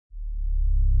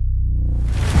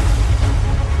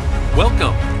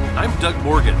Welcome. I'm Doug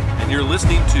Morgan, and you're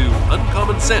listening to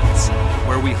Uncommon Sense,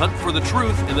 where we hunt for the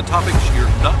truth in the topics you're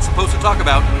not supposed to talk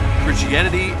about: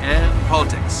 Christianity and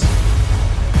politics.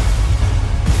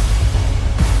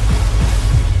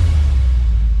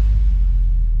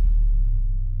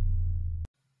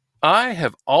 I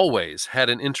have always had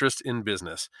an interest in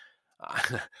business.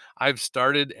 I've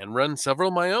started and run several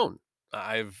of my own.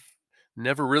 I've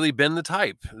never really been the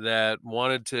type that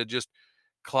wanted to just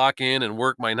clock in and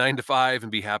work my 9 to 5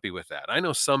 and be happy with that. I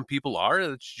know some people are,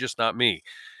 it's just not me.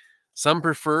 Some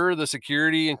prefer the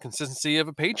security and consistency of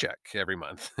a paycheck every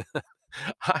month.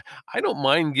 I, I don't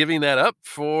mind giving that up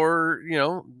for,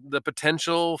 the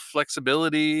potential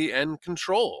flexibility and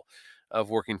control of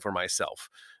working for myself.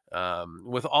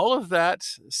 With all of that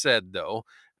said, though,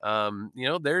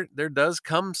 there does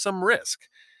come some risk.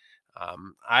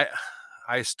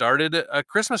 I started a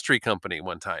Christmas tree company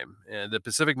one time, and the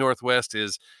Pacific Northwest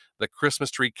is the Christmas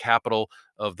tree capital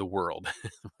of the world.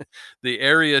 The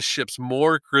area ships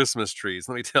more Christmas trees,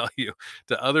 let me tell you,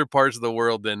 to other parts of the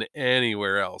world than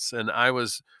anywhere else. And I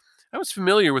was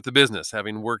familiar with the business,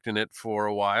 having worked in it for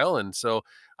a while, and so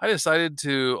I decided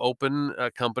to open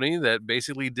a company that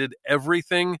basically did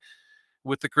everything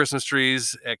with the Christmas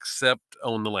trees except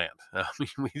own the land.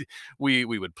 We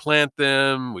would plant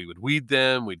them, we would weed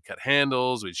them, we'd cut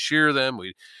handles, we'd shear them,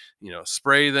 we'd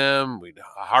spray them, we'd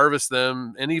harvest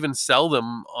them, and even sell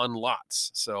them on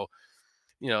lots. So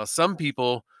some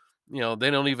people, they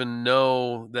don't even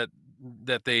know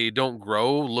that they don't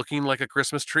grow looking like a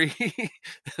Christmas tree,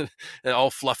 and all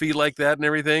fluffy like that and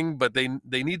everything, but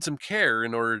they need some care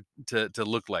in order to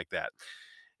look like that.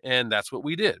 And that's what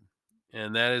we did.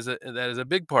 And that is a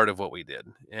big part of what we did.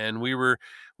 And we were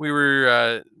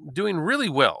doing really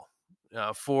well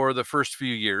for the first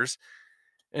few years,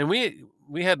 and we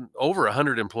had over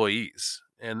 100 employees,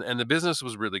 and the business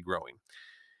was really growing.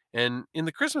 And in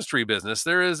the Christmas tree business,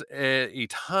 there is a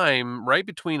time right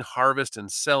between harvest and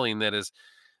selling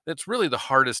that's really the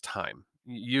hardest time.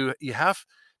 You have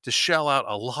to shell out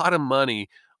a lot of money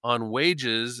on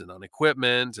wages and on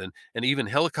equipment and even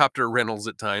helicopter rentals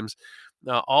at times,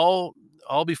 all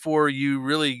before you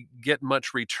really get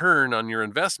much return on your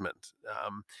investment.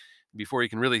 Before you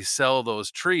can really sell those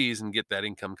trees and get that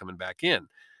income coming back in.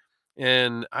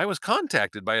 And I was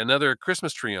contacted by another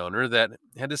Christmas tree owner that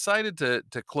had decided to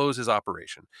close his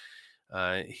operation.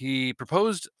 He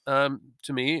proposed to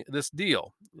me this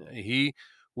deal. He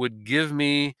would give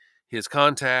me his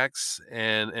contacts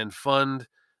and fund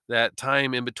that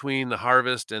time in between the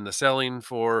harvest and the selling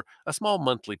for a small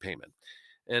monthly payment.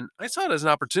 And I saw it as an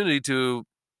opportunity to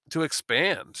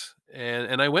expand,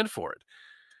 and I went for it.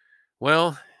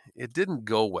 Well, it didn't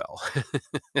go well.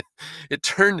 It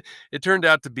turned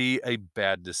out to be a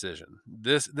bad decision.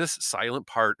 This silent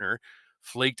partner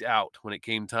flaked out when it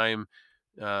came time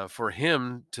for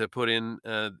him to put in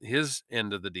his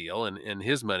end of the deal and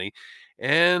his money,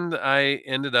 and I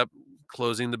ended up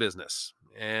closing the business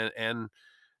and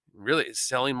really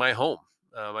selling my home,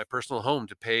 my personal home,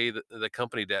 to pay the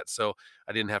company debt, so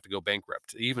I didn't have to go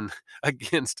bankrupt, even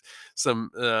against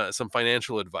some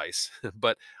financial advice.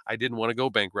 But I didn't want to go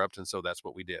bankrupt, and so that's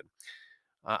what we did.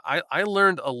 I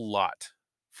learned a lot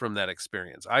from that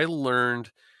experience. I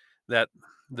learned that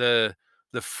the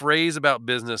the phrase about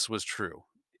business was true.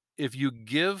 If you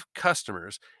give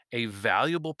customers a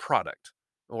valuable product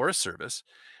or a service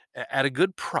at a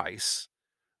good price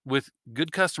with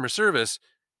good customer service,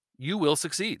 you will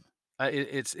succeed.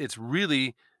 It's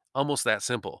really almost that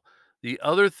simple. The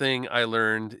other thing I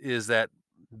learned is that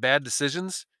bad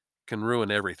decisions can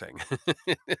ruin everything.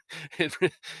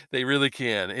 They really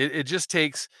can. It just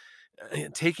takes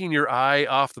taking your eye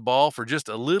off the ball for just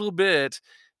a little bit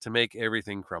to make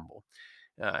everything crumble.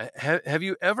 Have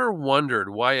you ever wondered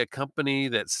why a company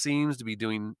that seems to be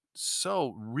doing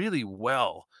so really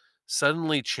well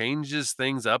suddenly changes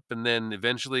things up and then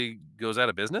eventually goes out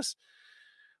of business?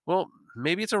 Well,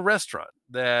 maybe it's a restaurant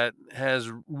that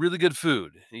has really good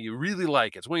food and you really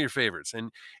like it. It's one of your favorites,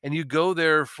 and you go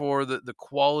there for the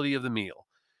quality of the meal.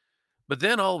 But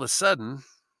then all of a sudden,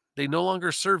 they no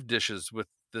longer serve dishes with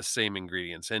the same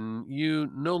ingredients, and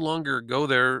you no longer go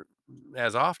there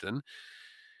as often.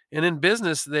 And in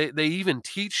business, they even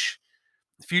teach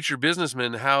future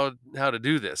businessmen how to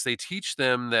do this. They teach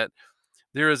them that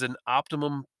there is an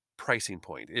optimum pricing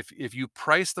point. If you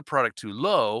price the product too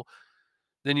low,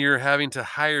 then you're having to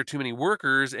hire too many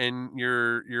workers and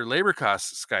your labor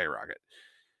costs skyrocket.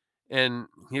 And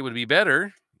it would be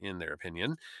better, in their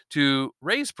opinion, to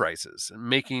raise prices,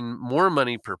 making more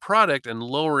money per product and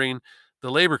lowering the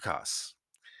labor costs.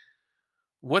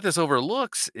 What this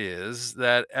overlooks is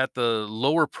that at the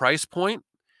lower price point,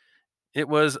 it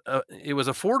was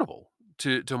affordable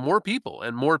to more people,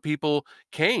 and more people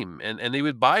came, and they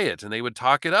would buy it, and they would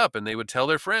talk it up, and they would tell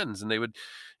their friends, and they would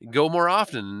go more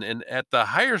often. And at the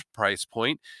higher price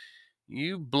point,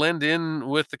 you blend in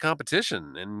with the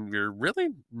competition, and you're really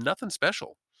nothing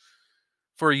special.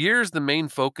 For years, the main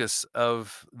focus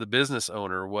of the business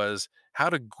owner was how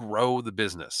to grow the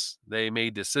business. They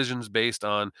made decisions based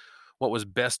on what was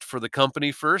best for the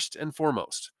company first and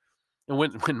foremost. And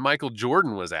when Michael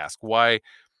Jordan was asked why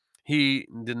he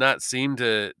did not seem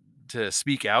to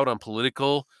speak out on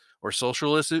political or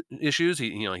social issues,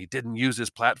 he didn't use his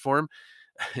platform.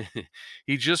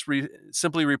 He just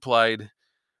simply replied,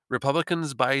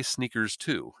 "Republicans buy sneakers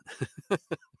too."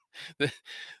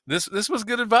 This was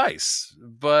good advice,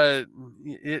 but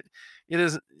it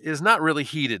is not really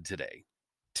heeded today.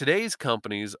 Today's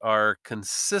companies are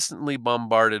consistently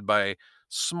bombarded by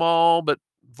small but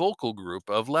vocal group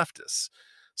of leftists,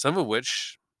 some of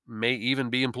which may even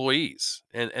be employees,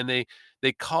 and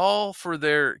they call for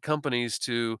their companies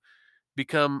to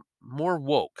become more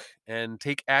woke and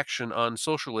take action on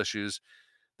social issues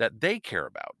that they care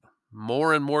about.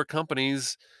 More and more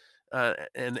companies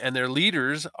and their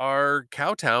leaders are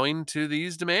kowtowing to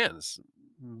these demands,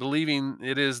 believing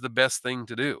it is the best thing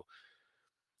to do.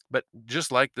 But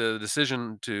just like the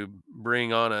decision to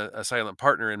bring on a silent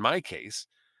partner in my case,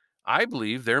 I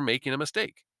believe they're making a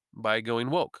mistake by going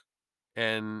woke,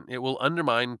 and it will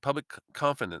undermine public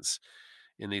confidence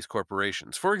in these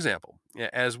corporations. For example,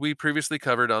 as we previously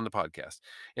covered on the podcast,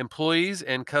 employees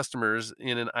and customers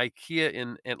in an IKEA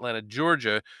in Atlanta,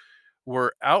 Georgia,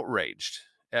 were outraged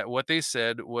at what they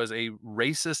said was a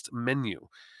racist menu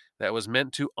that was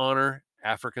meant to honor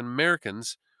African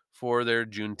Americans for their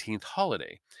Juneteenth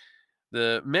holiday.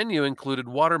 The menu included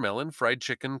watermelon, fried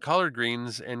chicken, collard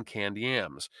greens, and canned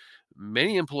yams.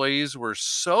 Many employees were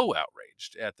so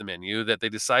outraged at the menu that they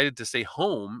decided to stay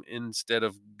home instead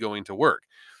of going to work.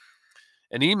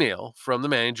 An email from the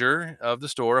manager of the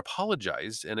store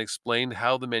apologized and explained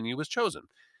how the menu was chosen.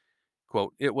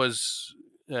 Quote, it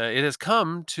has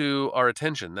come to our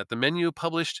attention that the menu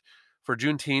published for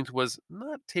Juneteenth was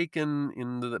not taken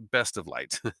in the best of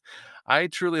light. I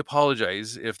truly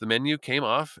apologize if the menu came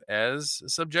off as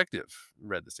subjective,"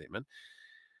 read the statement.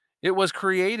 "It was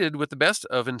created with the best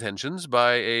of intentions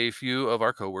by a few of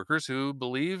our coworkers who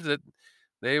believed that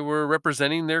they were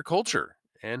representing their culture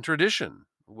and tradition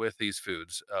with these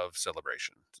foods of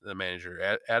celebration," the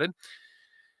manager added.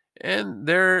 And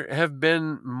there have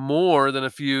been more than a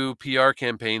few PR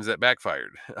campaigns that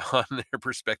backfired on their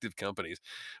respective companies.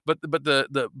 But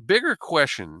the bigger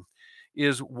question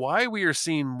is why we are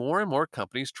seeing more and more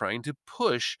companies trying to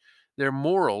push their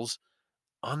morals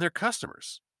on their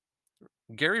customers.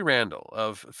 Gary Randall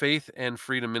of Faith and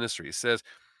Freedom Ministries says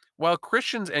while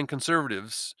Christians and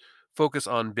conservatives focus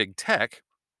on big tech,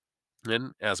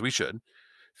 and as we should,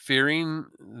 fearing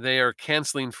they are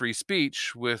canceling free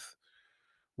speech with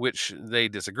which they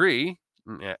disagree,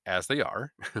 as they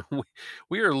are,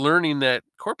 we we are learning that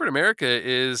corporate America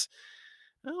is,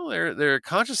 well, they're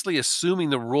consciously assuming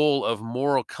the role of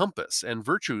moral compass and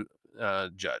virtue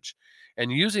judge,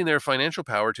 and using their financial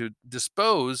power to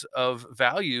dispose of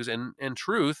values and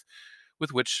truth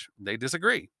with which they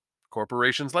disagree.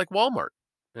 Corporations like Walmart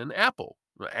and Apple,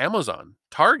 Amazon,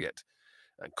 Target,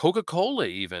 Coca-Cola,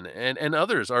 even, and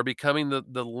others are becoming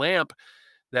the lamp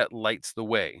that lights the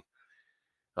way.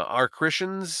 Are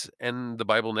Christians and the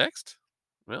Bible next?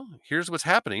 Well, here's what's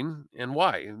happening and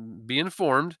why. Be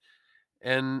informed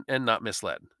and not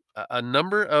misled. A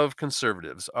number of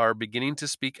conservatives are beginning to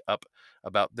speak up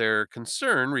about their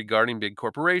concern regarding big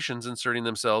corporations inserting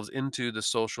themselves into the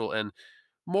social and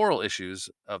moral issues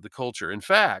of the culture. In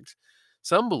fact,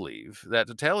 some believe that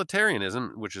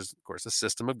totalitarianism, which is, of course, a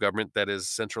system of government that is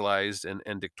centralized and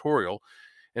dictatorial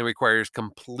and requires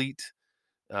complete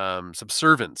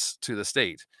subservience to the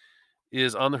state,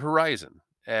 is on the horizon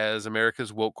as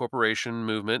America's woke corporation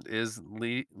movement is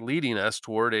leading us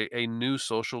toward a new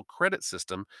social credit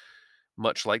system,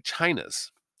 much like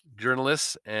China's.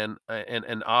 Journalist and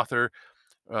author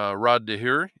Rod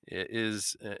Deher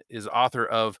is author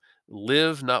of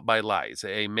 "Live Not by Lies: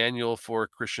 A Manual for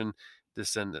Christian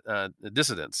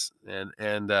Dissidents,"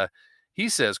 and he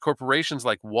says corporations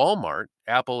like Walmart,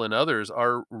 Apple, and others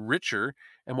are richer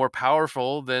and more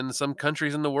powerful than some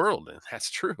countries in the world, and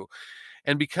that's true.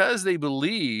 And because they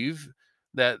believe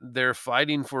that they're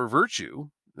fighting for virtue,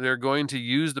 they're going to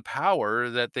use the power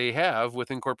that they have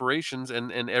within corporations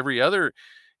and every other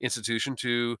institution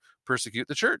to persecute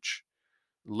the church.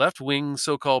 Left wing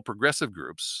so called progressive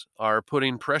groups are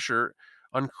putting pressure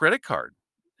on credit card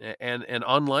and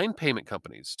online payment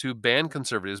companies to ban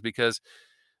conservatives because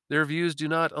Their views do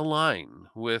not align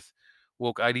with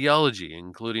woke ideology,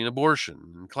 including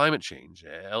abortion and climate change,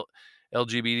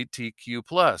 LGBTQ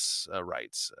plus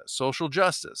rights, social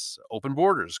justice, open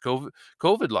borders, COVID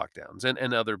lockdowns,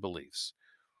 and other beliefs.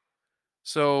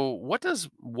 So, what does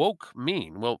woke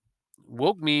mean? Well,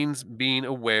 woke means being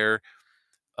aware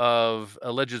of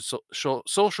alleged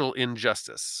social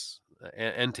injustice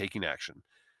and taking action.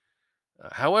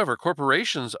 However,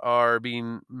 corporations are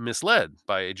being misled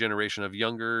by a generation of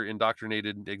younger,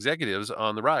 indoctrinated executives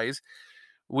on the rise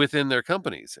within their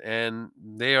companies, and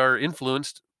they are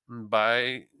influenced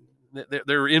by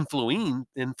they're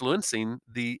influencing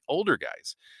the older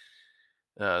guys.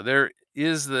 There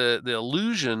is the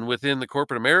illusion within the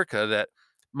corporate America that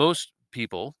most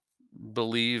people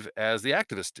believe as the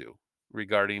activists do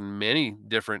regarding many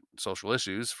different social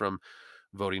issues, from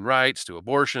voting rights to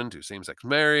abortion to same-sex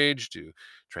marriage to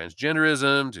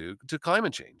transgenderism to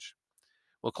climate change.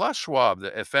 Well, Klaus Schwab,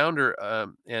 the founder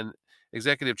and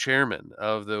executive chairman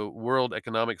of the World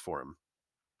Economic Forum,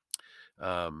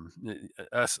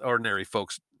 us ordinary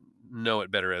folks know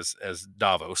it better as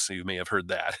Davos. So you may have heard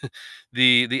that.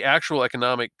 The actual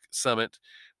economic summit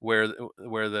where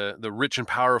the rich and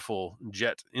powerful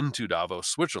jet into Davos,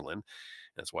 Switzerland.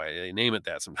 That's why they name it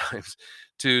that sometimes,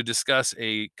 to discuss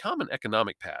a common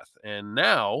economic path. And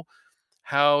now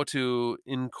how to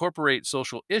incorporate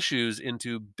social issues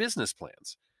into business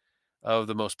plans of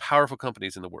the most powerful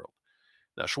companies in the world.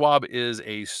 Now, Schwab is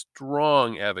a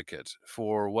strong advocate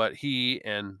for what he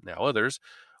and now others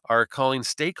are calling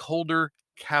stakeholder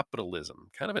capitalism.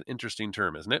 Kind of an interesting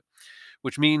term, isn't it?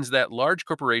 Which means that large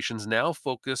corporations now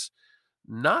focus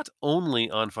not only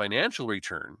on financial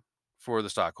return for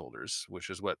the stockholders, which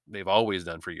is what they've always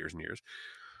done for years and years,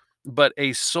 but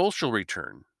a social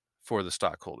return for the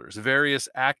stockholders. Various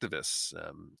activists,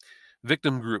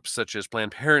 victim groups such as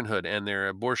Planned Parenthood and their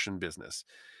abortion business,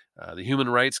 the Human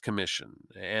Rights Commission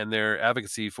and their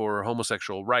advocacy for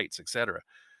homosexual rights, etc.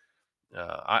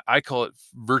 I call it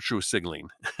virtue signaling,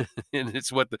 and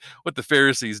it's what the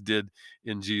Pharisees did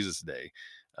in Jesus' day.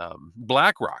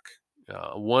 BlackRock,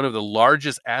 one of the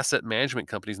largest asset management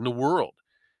companies in the world,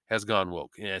 has gone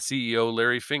woke. CEO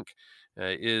Larry Fink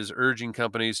is urging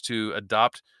companies to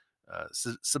adopt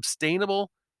sustainable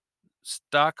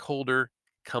stockholder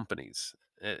companies.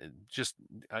 Just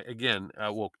again,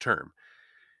 a woke term.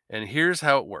 And here's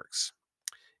how it works.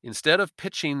 Instead of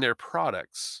pitching their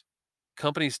products,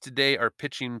 companies today are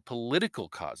pitching political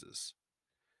causes,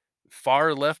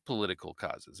 far left political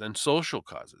causes, and social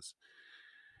causes.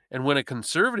 And when a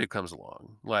conservative comes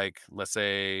along, like let's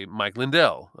say Mike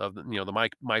Lindell of the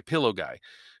My Pillow guy,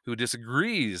 who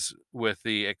disagrees with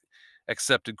the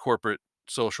accepted corporate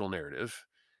social narrative,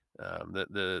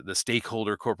 the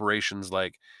stakeholder corporations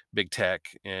like big tech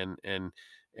and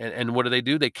what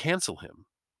do? They cancel him.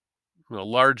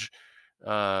 Large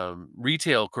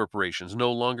retail corporations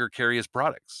no longer carry his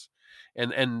products,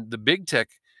 and the big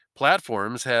tech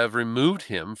platforms have removed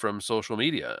him from social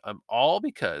media, all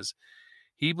because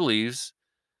he believes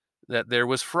that there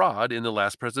was fraud in the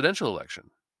last presidential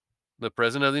election. The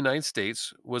president of the United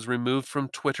States was removed from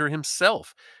Twitter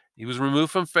himself. He was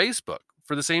removed from Facebook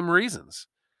for the same reasons.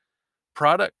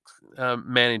 Product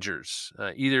managers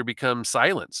either become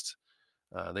silenced,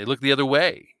 they look the other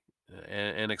way,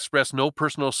 and express no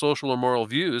personal, social, or moral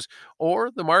views, or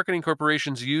the marketing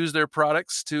corporations use their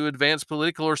products to advance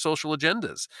political or social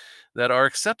agendas that are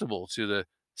acceptable to the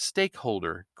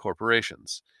stakeholder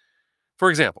corporations. For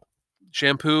example,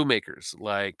 shampoo makers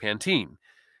like Pantene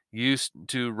used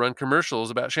to run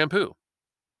commercials about shampoo.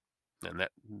 And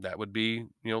that would be,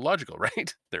 logical,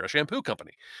 right? They're a shampoo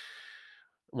company.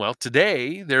 Well,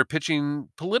 today they're pitching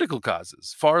political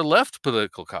causes, far left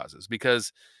political causes,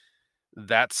 because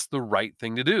that's the right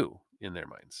thing to do in their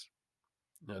minds.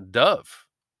 Now, Dove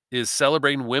is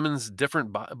celebrating women's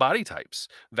different body types.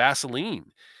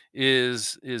 Vaseline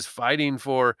is fighting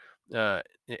for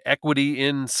equity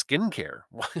in skincare.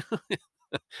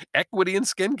 Equity in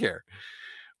skincare.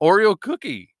 Oreo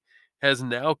cookie has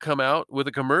now come out with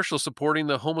a commercial supporting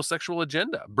the homosexual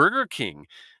agenda. Burger King,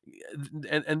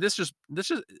 and this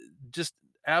just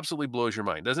absolutely blows your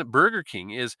mind, doesn't it? Burger King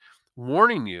is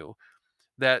warning you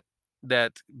that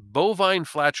bovine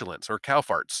flatulence or cow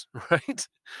farts, right,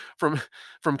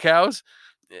 from cows,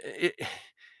 it,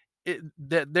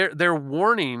 that they're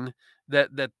warning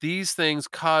that these things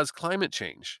cause climate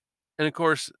change, and of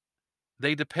course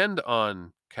they depend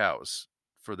on cows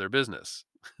for their business.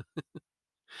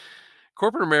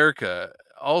 Corporate America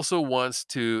also wants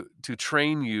to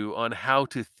train you on how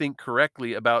to think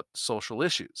correctly about social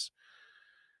issues.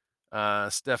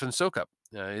 Stefan Sokup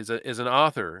is an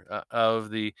author of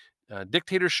the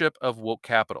Dictatorship of Woke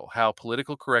Capital: How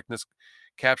Political Correctness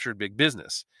Captured Big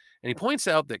Business. And he points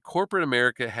out that corporate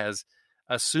America has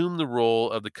assumed the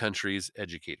role of the country's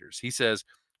educators. He says,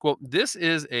 quote, "This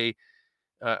is a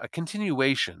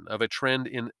continuation of a trend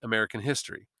in American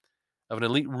history of an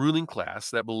elite ruling class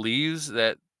that believes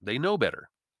that they know better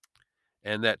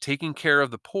and that taking care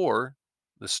of the poor,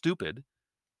 the stupid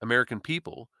American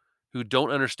people who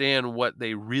don't understand what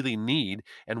they really need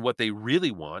and what they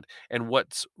really want and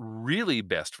what's really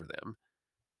best for them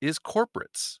is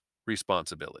corporate's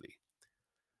responsibility."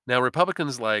 Now,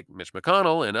 Republicans like Mitch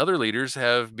McConnell and other leaders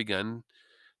have begun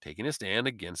taking a stand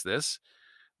against this,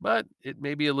 but it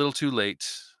may be a little too late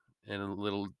and a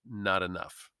little not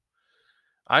enough.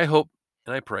 I hope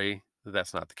and I pray that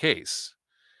that's not the case.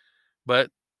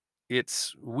 But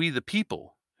it's we, the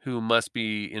people, who must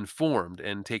be informed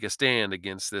and take a stand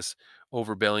against this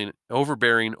overbearing,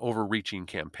 overreaching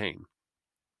campaign.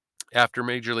 After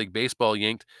Major League Baseball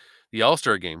yanked the All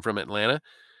Star game from Atlanta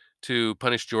to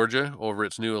punish Georgia over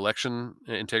its new election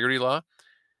integrity law,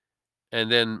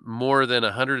 and then more than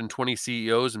 120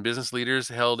 CEOs and business leaders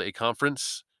held a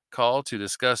conference call to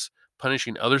discuss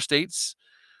punishing other states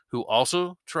who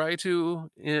also try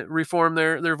to reform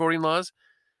their voting laws.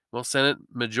 Well, Senate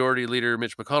Majority Leader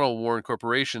Mitch McConnell warned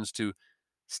corporations to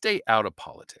stay out of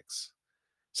politics.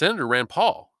 Senator Rand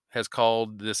Paul has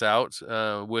called this out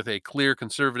with a clear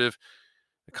conservative,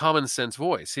 common sense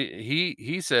voice.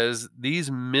 He says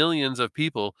these millions of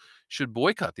people should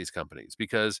boycott these companies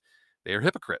because they are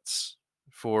hypocrites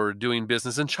for doing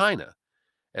business in China,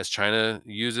 as China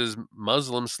uses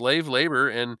Muslim slave labor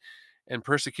and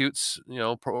persecutes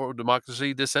pro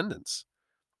democracy descendants.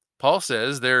 Paul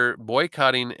says they're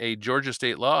boycotting a Georgia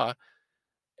state law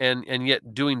and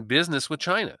yet doing business with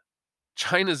China.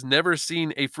 China's never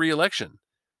seen a free election.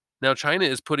 Now China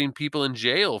is putting people in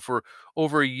jail for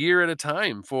over a year at a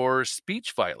time for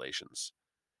speech violations.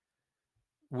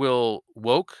 Will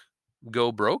woke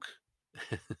go broke?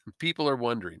 People are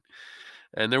wondering.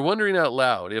 And they're wondering out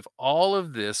loud if all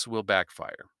of this will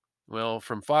backfire. Well,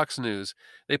 from Fox News,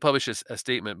 they published a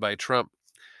statement by Trump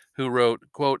who wrote,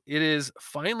 quote, "It is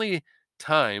finally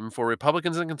time for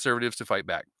Republicans and conservatives to fight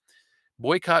back.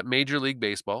 Boycott Major League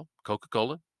Baseball,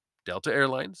 Coca-Cola, Delta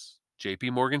Airlines,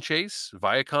 JP Morgan Chase,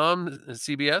 Viacom,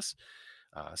 CBS,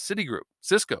 Citigroup,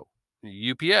 Cisco,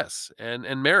 UPS,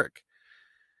 and Merrick.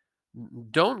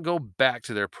 Don't go back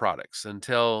to their products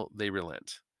until they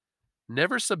relent.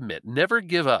 Never submit, never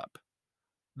give up.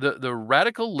 The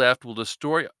radical left will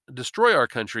destroy our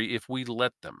country if we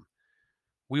let them.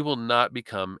 We will not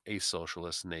become a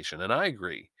socialist nation." And I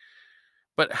agree.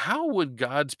 But how would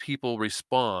God's people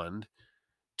respond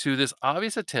to this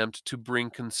obvious attempt to bring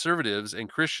conservatives and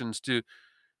Christians to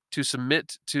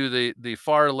submit to the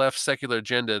far left secular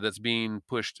agenda that's being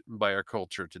pushed by our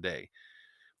culture today?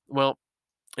 Well,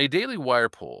 a Daily Wire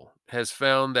poll has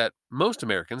found that most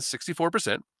Americans,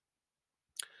 64%,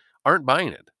 aren't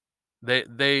buying it.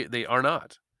 They are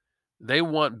not. They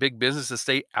want big business to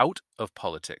stay out of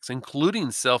politics, including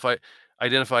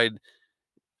self-identified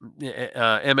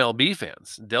MLB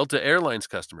fans, Delta Airlines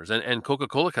customers, and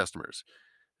Coca-Cola customers.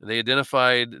 They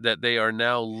identified that they are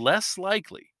now less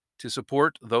likely to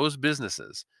support those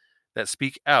businesses that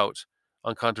speak out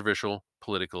on controversial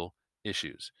political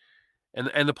issues.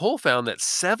 And the poll found that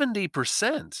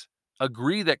 70%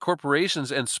 agree that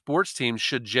corporations and sports teams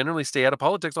should generally stay out of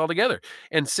politics altogether.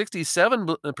 And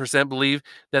 67% believe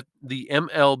that the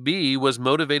MLB was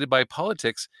motivated by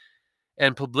politics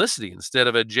and publicity instead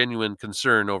of a genuine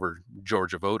concern over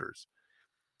Georgia voters.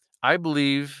 I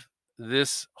believe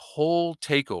this whole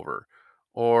takeover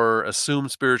or assumed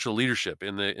spiritual leadership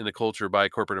in the culture by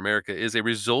corporate America is a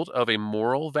result of a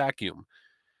moral vacuum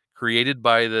created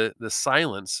by the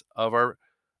silence of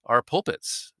our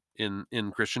pulpits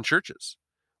in Christian churches.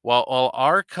 While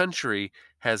our country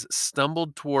has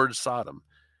stumbled towards Sodom,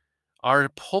 our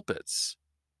pulpits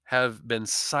have been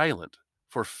silent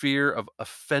for fear of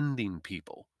offending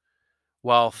people,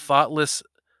 while thoughtless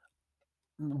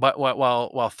but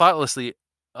while thoughtlessly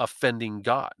offending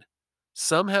God.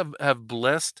 Some have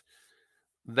blessed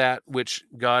that which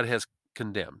God has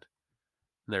condemned.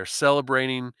 They're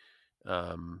celebrating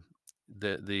um,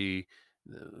 the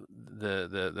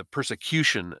the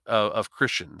persecution of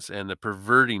Christians and the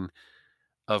perverting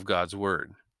of God's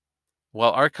word.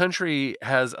 While our country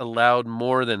has allowed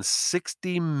more than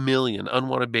 60 million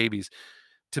unwanted babies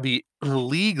to be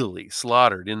legally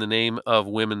slaughtered in the name of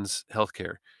women's health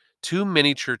care, too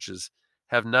many churches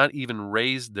have not even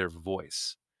raised their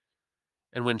voice.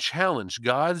 And when challenged,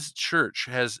 God's church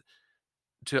has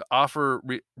to offer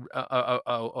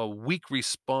a weak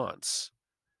response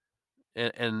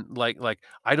and like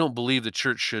I don't believe the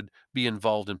church should be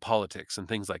involved in politics and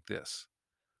things like this.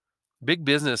 Big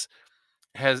business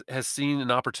has seen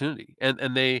an opportunity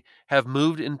and they have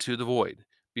moved into the void.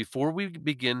 Before we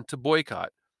begin to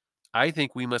boycott, I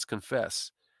think we must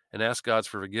confess and ask God's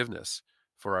forgiveness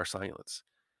for our silence.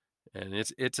 And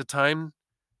it's a time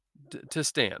to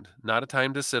stand, not a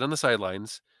time to sit on the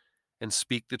sidelines and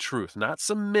speak the truth, not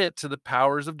submit to the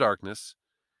powers of darkness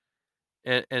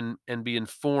and be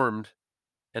informed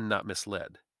and not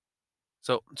misled.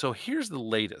 So here's the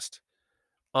latest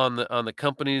on the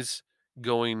companies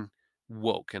going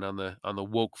woke and on the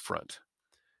woke front.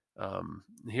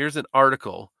 Here's an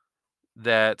article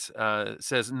that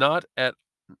says not at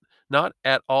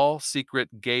all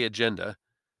secret gay agenda.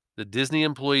 The Disney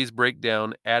employees break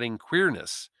down adding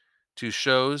queerness to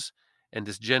shows and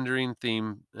disgendering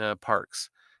theme parks.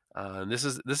 This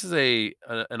is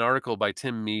an article by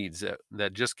Tim Meads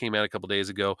that just came out a couple days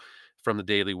ago from the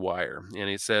Daily Wire, and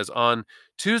it says on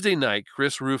Tuesday night,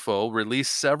 Chris Rufo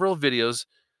released several videos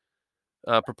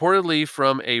purportedly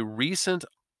from a recent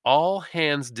all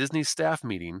hands Disney staff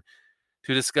meeting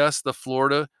to discuss the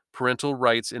Florida Parental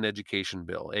Rights in Education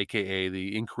bill, aka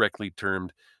the incorrectly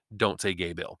termed Don't Say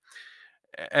Gay bill,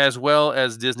 as well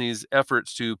as Disney's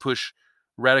efforts to push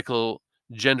radical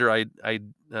gender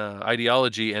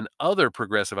ideology and other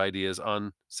progressive ideas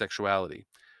on sexuality.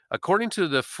 According to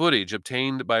the footage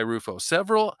obtained by Rufo,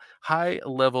 several high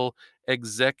level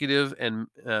executive and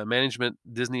management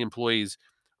Disney employees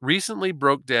recently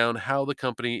broke down how the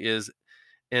company is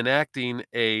enacting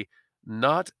a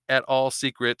not at all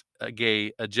secret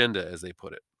gay agenda, as they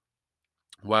put it,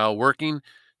 while working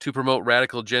to promote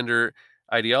radical gender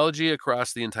ideology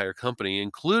across the entire company,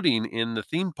 including in the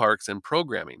theme parks and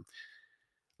programming.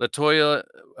 Latoya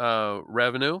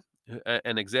Revenue,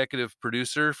 an executive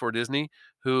producer for Disney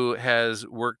who has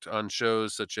worked on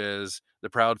shows such as The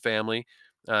Proud Family,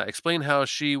 explained how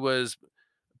she was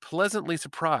pleasantly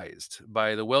surprised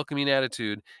by the welcoming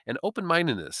attitude and open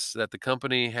mindedness that the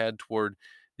company had toward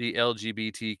the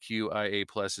LGBTQIA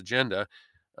plus agenda,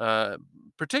 uh,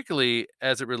 particularly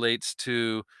as it relates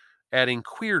to adding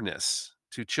queerness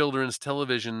to children's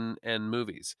television and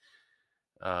movies.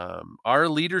 Our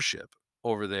leadership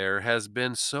over there has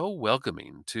been so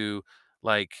welcoming to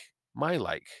like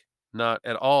like, not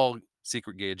at all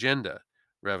secret gay agenda.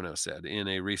 Revenue said in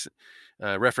a recent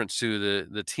reference to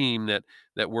the team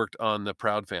that worked on the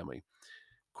Proud Family.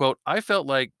 Quote, I felt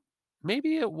like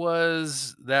maybe it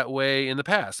was that way in the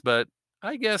past, but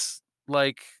I guess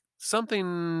like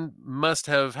something must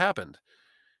have happened,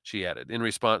 she added, in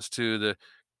response to the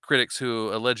critics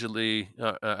who allegedly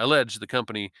allege the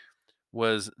company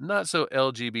was not so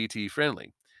LGBT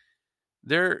friendly.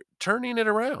 They're turning it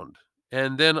around.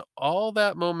 And then all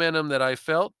that momentum that I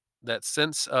felt, that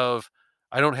sense of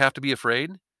I don't have to be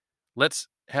afraid. Let's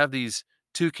have these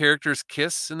two characters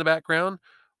kiss in the background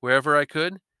wherever I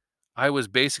could. I was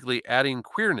basically adding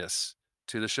queerness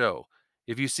to the show.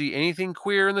 If you see anything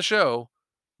queer in the show,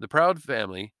 The Proud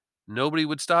Family, nobody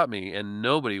would stop me, and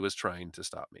nobody was trying to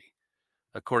stop me.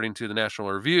 According to the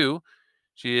National Review,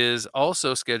 she is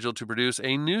also scheduled to produce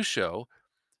a new show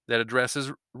that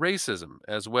addresses racism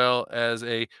as well as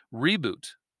a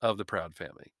reboot of The Proud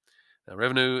Family. Now,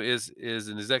 Revenue is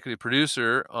an executive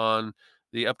producer on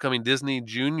the upcoming Disney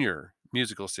Junior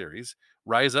musical series,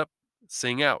 Rise Up,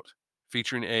 Sing Out,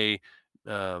 featuring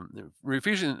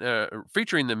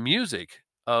featuring the music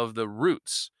of the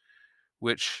Roots,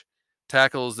 which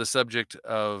tackles the subject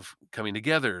of coming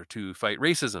together to fight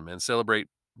racism and celebrate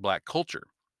Black culture.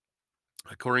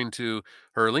 According to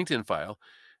her LinkedIn file,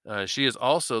 she is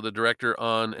also the director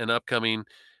on an upcoming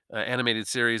animated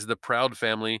series, The Proud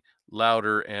Family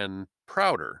Louder and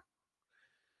Prouder.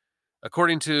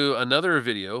 According to another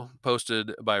video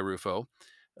posted by Rufo,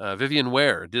 Vivian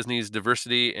Ware, Disney's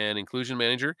diversity and inclusion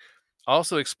manager,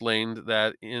 also explained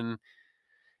that in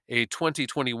a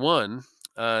 2021,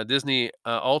 Disney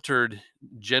altered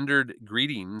gendered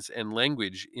greetings and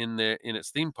language in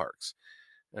its theme parks.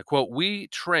 Quote, we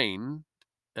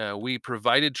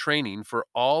provided training for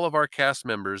all of our cast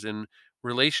members in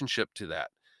relationship to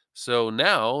that. So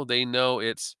now they know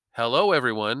it's hello,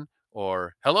 everyone,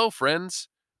 or hello, friends,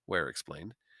 Ware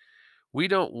explained. We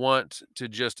don't want to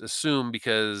just assume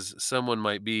because someone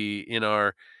might be in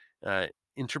our uh,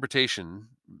 interpretation,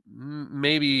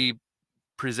 maybe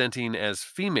presenting as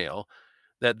female,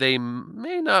 that they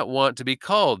may not want to be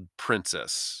called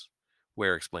princess,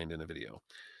 Ware explained in a video.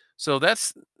 So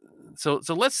that's so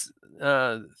let's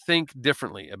think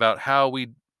differently about how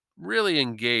we really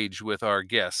engage with our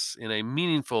guests in a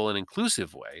meaningful and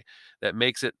inclusive way that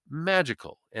makes it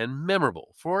magical and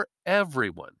memorable for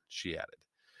everyone, she added.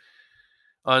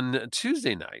 On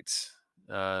Tuesday nights,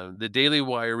 the Daily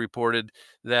Wire reported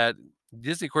that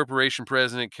Disney Corporation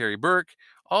President Carrie Burke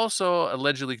also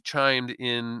allegedly chimed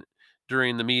in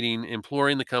during the meeting,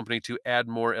 imploring the company to add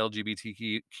more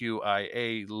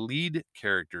LGBTQIA lead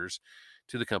characters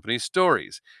to the company's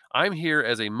stories. I'm here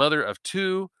as a mother of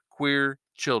two queer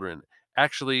children.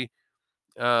 Actually,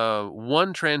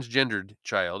 one transgendered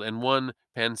child and one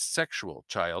pansexual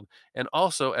child, and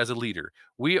also as a leader.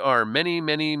 We are many,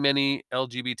 many, many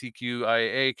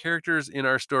LGBTQIA characters in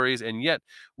our stories, and yet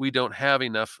we don't have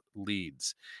enough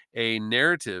leads. A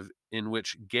narrative in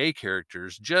which gay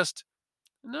characters just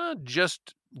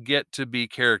get to be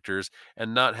characters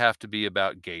and not have to be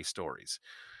about gay stories.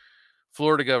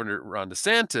 Florida Governor Ron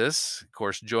DeSantis, of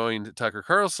course, joined Tucker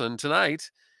Carlson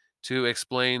tonight to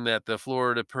explain that the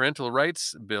Florida parental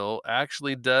rights bill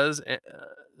actually does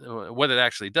what it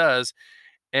actually does,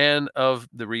 and of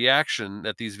the reaction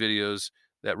that these videos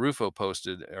that Rufo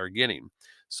posted are getting.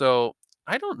 So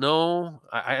I don't know,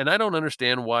 and I don't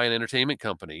understand why an entertainment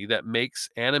company that makes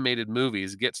animated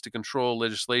movies gets to control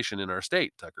legislation in our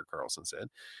state. Tucker Carlson said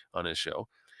on his show.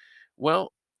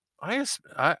 Well,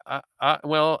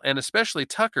 well, and especially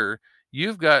Tucker,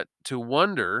 you've got to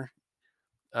wonder,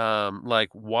 like,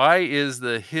 why is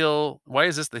this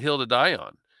the hill to die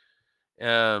on?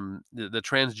 The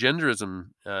transgenderism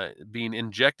being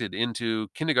injected into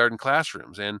kindergarten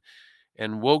classrooms, and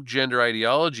woke gender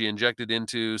ideology injected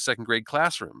into second grade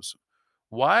classrooms.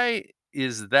 Why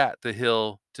is that the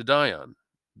hill to die on?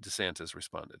 DeSantis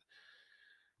responded.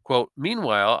 Quote,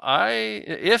 meanwhile,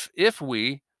 if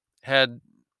we had,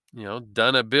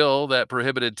 done a bill that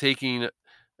prohibited talking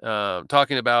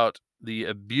about the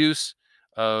abuse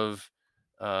of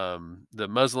the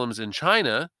Muslims in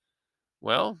China,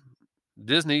 well,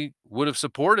 Disney would have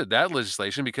supported that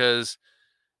legislation because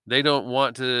they don't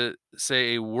want to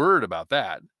say a word about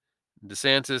that.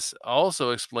 DeSantis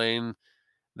also explained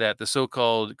that the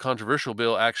so-called controversial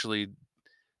bill actually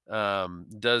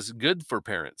does good for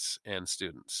parents and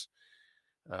students.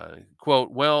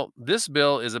 Quote, well, this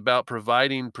bill is about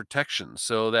providing protection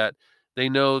so that they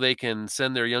know they can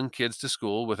send their young kids to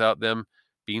school without them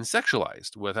being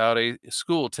sexualized, without a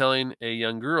school telling a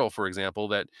young girl, for example,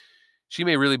 that she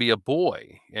may really be a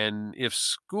boy. And if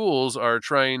schools are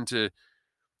trying to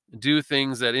do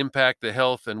things that impact the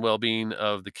health and well-being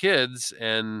of the kids,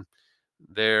 and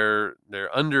they're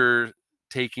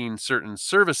undertaking certain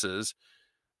services,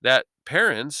 that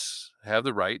parents have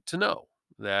the right to know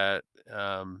that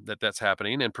that's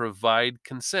happening and provide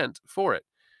consent for it.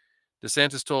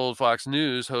 DeSantis told Fox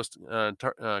News host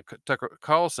Tucker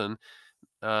Carlson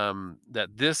that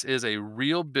this is a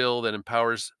real bill that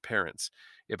empowers parents.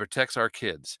 It protects our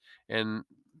kids. And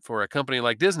for a company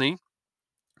like Disney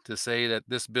to say that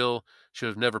this bill should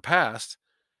have never passed,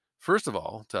 first of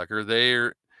all, Tucker,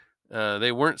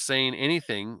 they weren't saying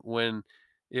anything when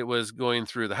it was going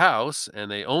through the House, and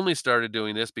they only started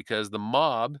doing this because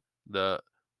the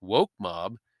woke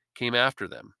mob, came after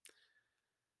them.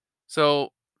 So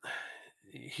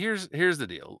here's the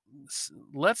deal.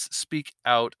 Let's speak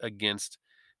out against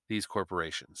these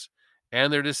corporations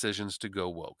and their decisions to go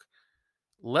woke.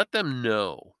 Let them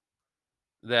know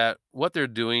that what they're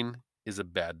doing is a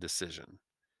bad decision.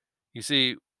 You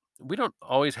see, we don't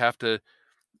always have to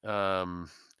um,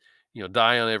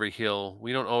 die on every hill.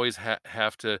 We don't always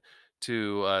have to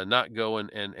not go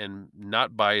and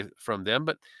not buy from them.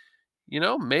 But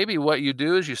maybe what you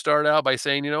do is you start out by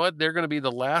saying, you know what, they're going to be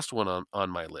the last one on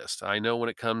my list. I know when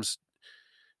it comes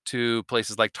to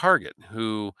places like Target,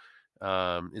 who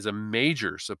is a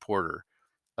major supporter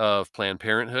of Planned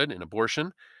Parenthood and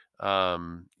abortion.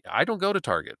 I don't go to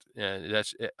Target.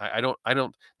 I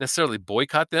don't necessarily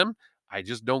boycott them. I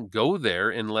just don't go there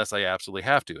unless I absolutely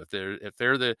have to. If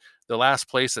they're the last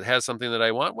place that has something that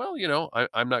I want, well,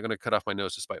 I'm not going to cut off my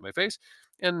nose to spite my face,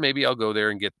 and maybe I'll go there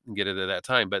and get it at that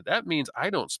time. But that means I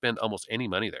don't spend almost any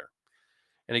money there.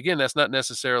 And again, that's not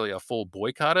necessarily a full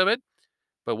boycott of it,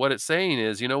 but what it's saying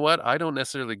is, you know what? I don't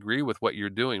necessarily agree with what you're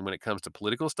doing when it comes to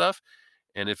political stuff.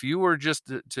 And if you were just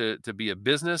to be a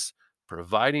business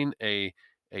providing a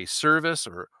service,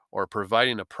 or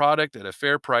providing a product at a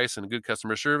fair price and good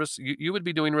customer service, you would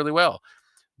be doing really well.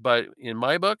 But in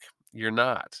my book, you're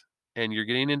not. And you're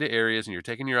getting into areas and you're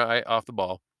taking your eye off the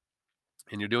ball,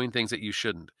 and you're doing things that you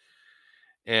shouldn't.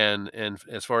 And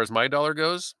as far as my dollar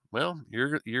goes, well,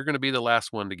 you're going to be the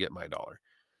last one to get my dollar.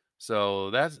 So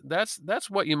that's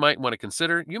what you might want to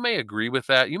consider. You may agree with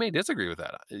that. You may disagree with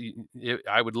that.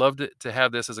 I would love to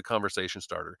have this as a conversation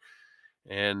starter.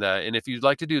 And if you'd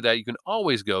like to do that, you can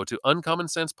always go to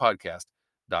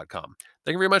uncommonsensepodcast.com.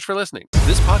 Thank you very much for listening.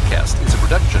 This podcast is a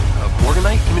production of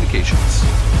Morganite Communications.